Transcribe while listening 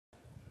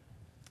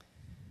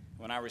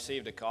when I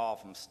received a call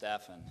from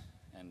Stephen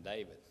and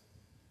David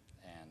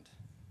and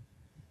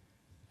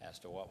as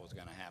to what was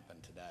going to happen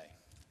today.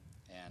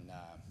 And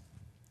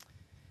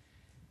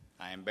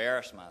I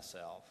embarrassed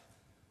myself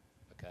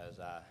because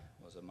I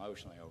was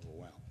emotionally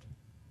overwhelmed.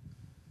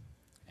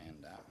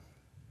 And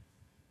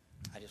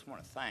I just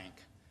want to thank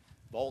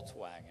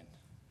Volkswagen,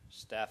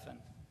 Stephen,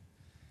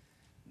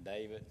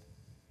 David,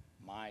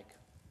 Mike,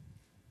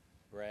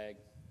 Greg,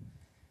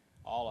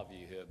 all of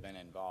you who have been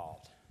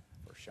involved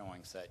for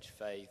showing such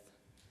faith.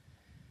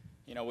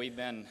 You know, we've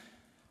been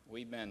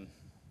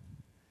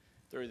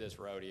through this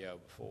rodeo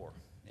before,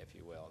 if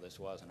you will. This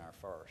wasn't our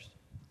first.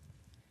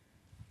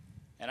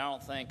 And I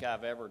don't think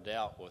I've ever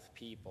dealt with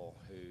people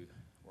who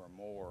were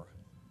more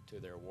to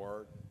their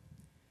word,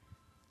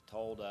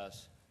 told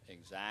us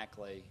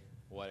exactly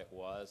what it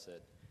was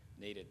that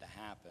needed to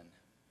happen,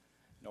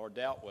 nor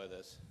dealt with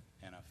us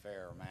in a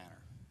fair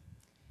manner.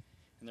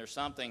 And there's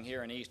something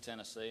here in East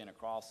Tennessee and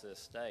across this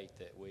state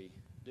that we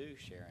do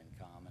share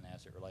in common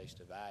as it relates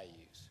to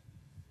values,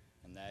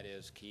 and that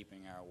is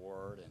keeping our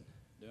word and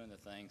doing the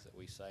things that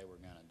we say we're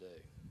going to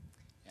do.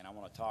 And I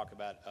want to talk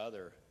about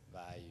other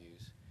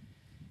values,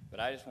 but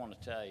I just want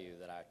to tell you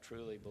that I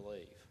truly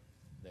believe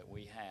that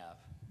we have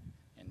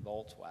in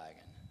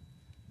Volkswagen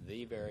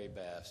the very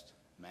best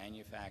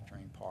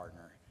manufacturing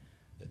partner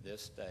that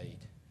this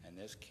state and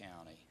this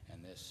county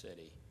and this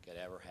city could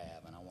ever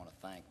have, and I want to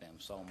thank them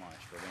so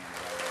much for being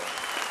the way they are.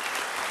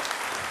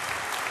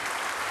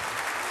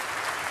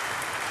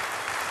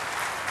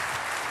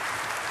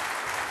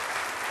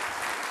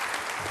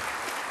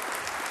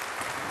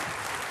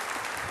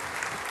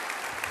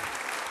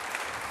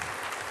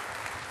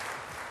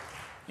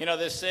 You know,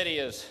 this city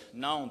is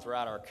known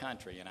throughout our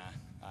country, and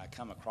I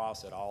come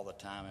across it all the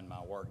time in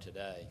my work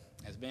today,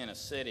 as being a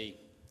city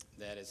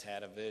that has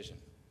had a vision.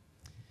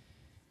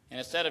 And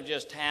instead of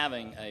just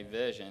having a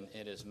vision,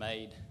 it has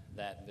made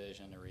that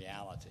vision a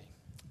reality.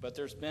 But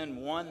there's been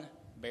one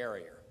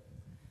barrier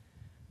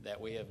that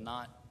we have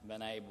not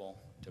been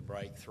able to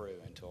break through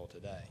until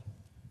today.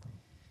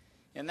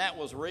 And that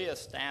was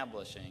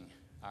reestablishing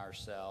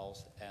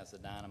ourselves as the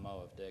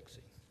Dynamo of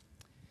Dixie.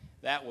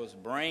 That was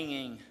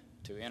bringing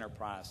to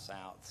Enterprise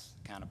South's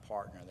kind of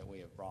partner that we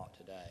have brought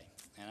today.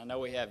 And I know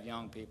we have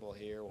young people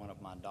here. One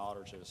of my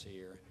daughters is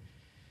here.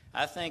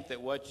 I think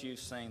that what you've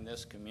seen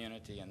this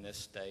community and this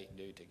state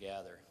do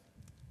together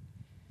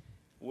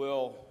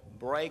will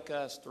break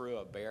us through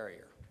a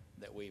barrier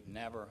that we've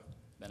never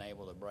been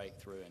able to break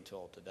through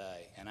until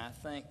today. And I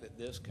think that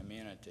this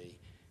community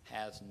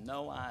has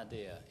no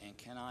idea and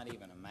cannot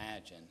even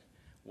imagine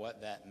what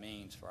that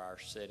means for our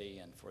city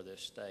and for this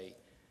state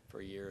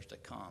for years to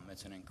come.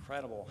 It's an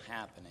incredible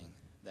happening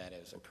that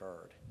has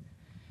occurred.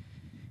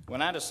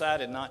 When I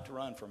decided not to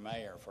run for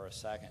mayor for a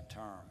second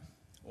term,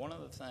 one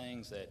of the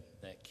things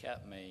that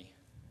kept me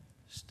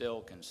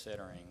still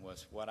considering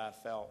was what I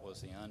felt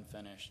was the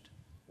unfinished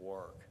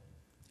work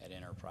at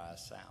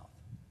Enterprise South.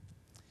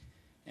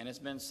 And it's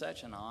been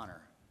such an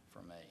honor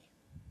for me,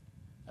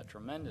 a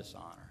tremendous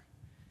honor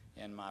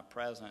in my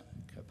present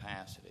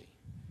capacity,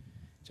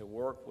 to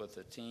work with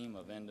a team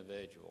of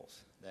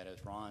individuals that,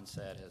 as Ron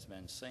said, has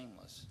been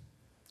seamless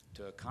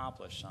to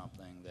accomplish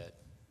something that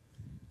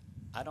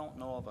I don't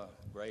know of a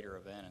greater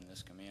event in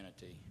this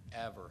community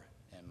ever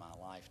in my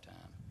lifetime.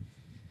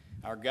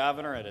 Our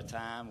governor, at a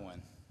time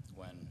when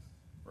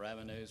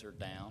revenues are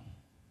down,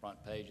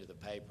 front page of the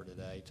paper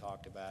today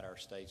talked about our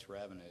state's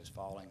revenues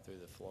falling through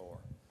the floor,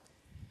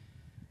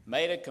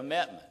 made a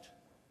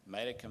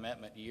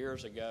commitment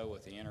years ago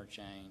with the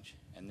interchange,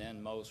 and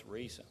then most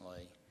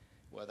recently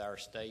with our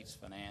state's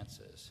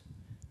finances,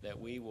 that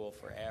we will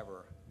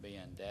forever be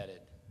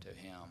indebted to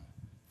him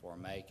for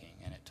making.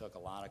 And it took a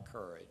lot of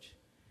courage,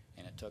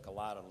 and it took a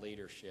lot of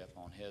leadership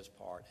on his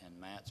part and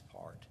Matt's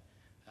part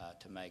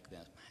to make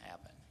this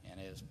happen. And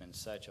it has been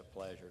such a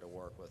pleasure to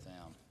work with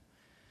them.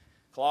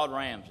 Claude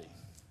Ramsey,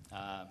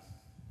 I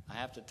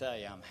have to tell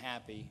you, I'm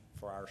happy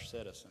for our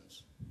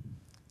citizens.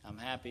 I'm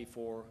happy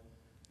for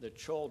the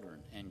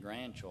children and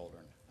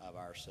grandchildren of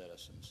our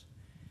citizens.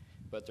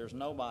 But there's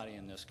nobody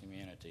in this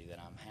community that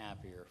I'm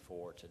happier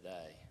for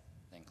today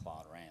than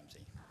Claude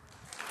Ramsey.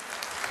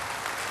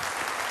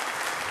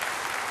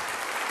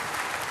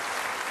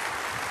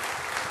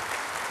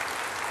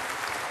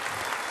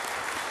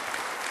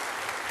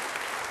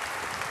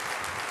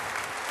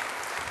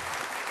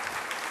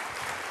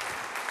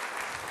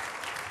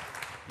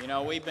 You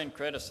know, we've been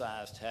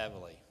criticized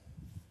heavily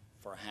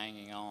for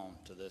hanging on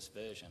to this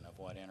vision of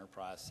what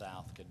Enterprise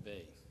South could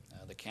be.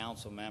 The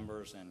council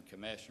members and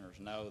commissioners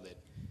know that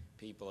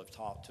people have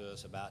talked to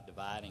us about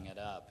dividing it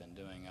up and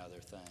doing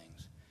other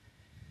things.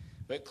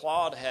 But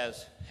Claude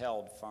has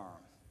held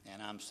firm,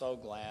 and I'm so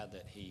glad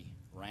that he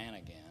ran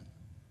again.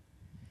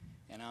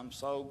 And I'm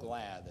so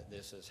glad that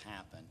this has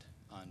happened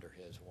under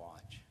his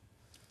watch.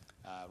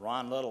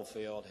 Ron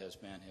Littlefield has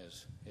been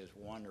his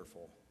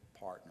wonderful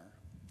partner.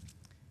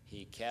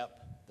 He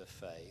kept the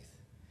faith.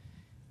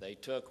 They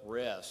took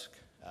risk.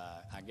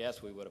 I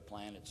guess we would have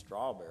planted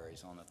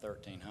strawberries on the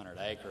 1,300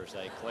 acres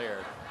they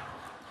cleared.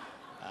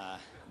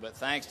 But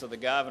thanks to the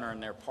governor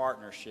and their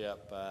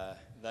partnership,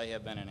 they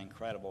have been an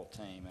incredible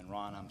team. And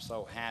Ron, I'm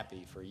so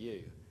happy for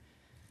you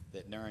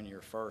that during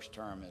your first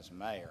term as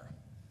mayor,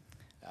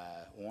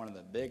 one of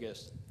the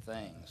biggest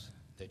things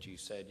that you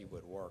said you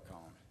would work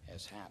on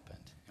has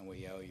happened, and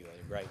we owe you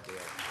a great deal.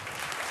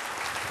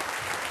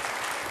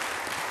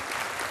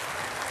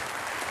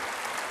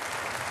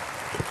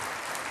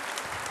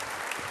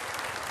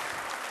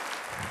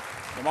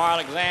 Lamar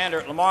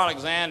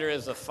Alexander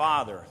is the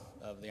father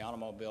of the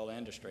automobile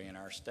industry in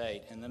our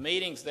state. In the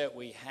meetings that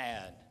we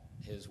had,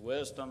 his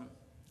wisdom,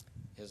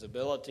 his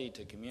ability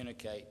to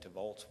communicate to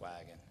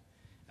Volkswagen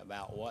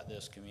about what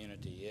this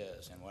community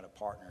is and what a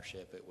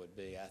partnership it would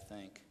be, I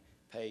think,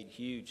 paid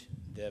huge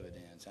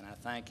dividends. And I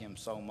thank him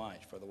so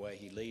much for the way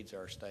he leads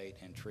our state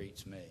and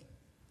treats me.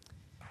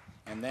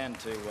 And then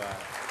to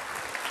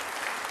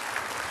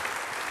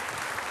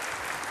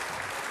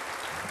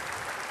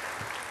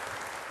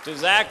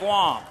Zach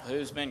Wamp,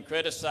 who's been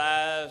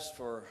criticized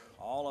for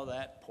all of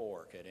that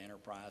pork at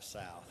Enterprise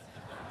South.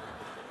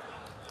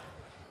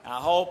 I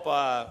hope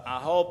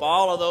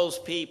all of those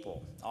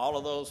people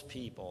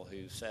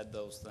who said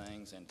those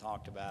things and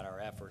talked about our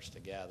efforts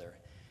together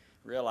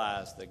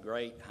realize the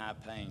great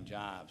high-paying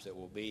jobs that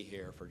will be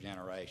here for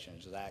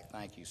generations. Zach,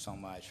 thank you so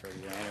much for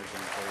your energy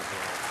and enthusiasm.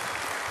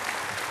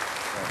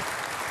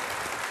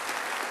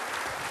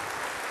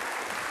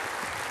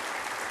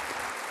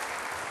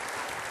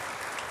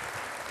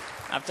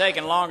 I've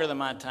taken longer than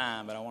my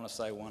time, but I want to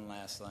say one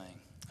last thing.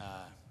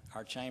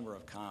 Our Chamber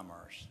of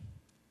Commerce.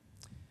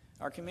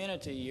 Our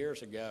community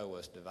years ago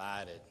was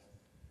divided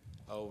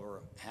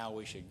over how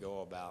we should go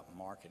about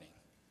marketing.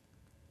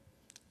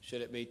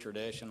 Should it be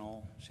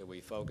traditional? Should we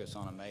focus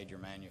on a major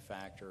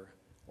manufacturer?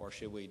 Or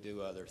should we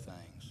do other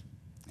things?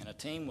 And a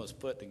team was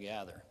put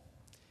together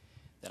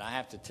that I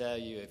have to tell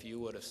you, if you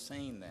would have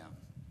seen them.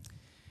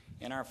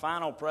 In our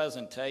final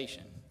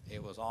presentation,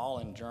 it was all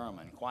in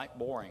German, quite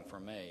boring for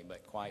me,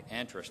 but quite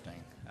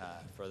interesting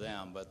for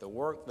them. But the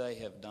work they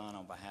have done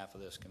on behalf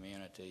of this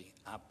community,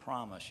 I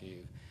promise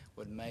you,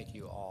 would make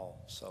you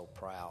all so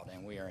proud.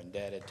 And we are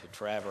indebted to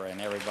Trevor and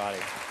everybody.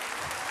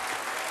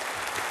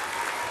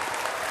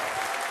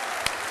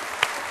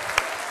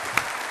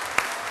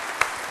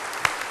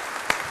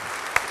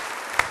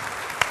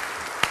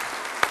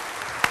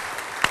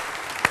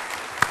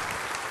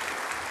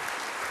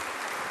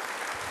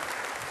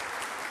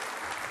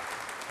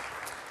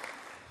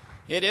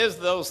 It is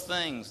those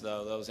things,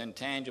 though, those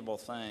intangible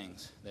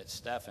things that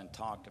Stephan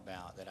talked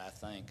about that I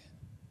think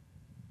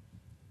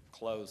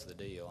close the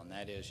deal, and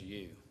that is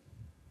you,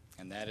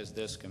 and that is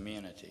this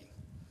community,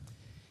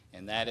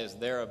 and that is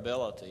their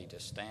ability to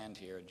stand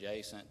here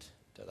adjacent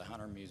to the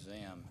Hunter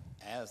Museum,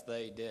 as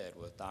they did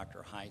with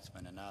Dr.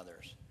 Heitzman and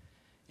others,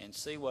 and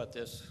see what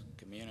this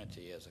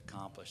community has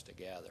accomplished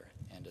together,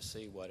 and to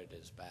see what it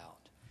is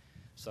about.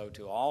 So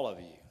to all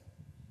of you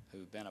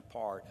who've been a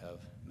part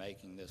of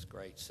making this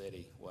great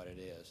city what it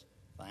is,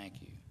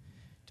 thank you.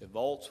 To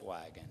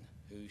Volkswagen,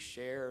 who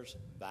shares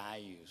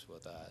values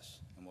with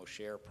us and will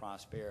share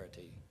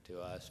prosperity to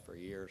us for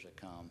years to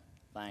come,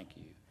 thank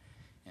you.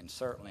 And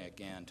certainly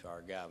again to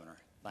our governor,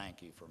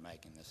 thank you for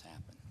making this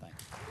happen. Thank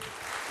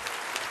you.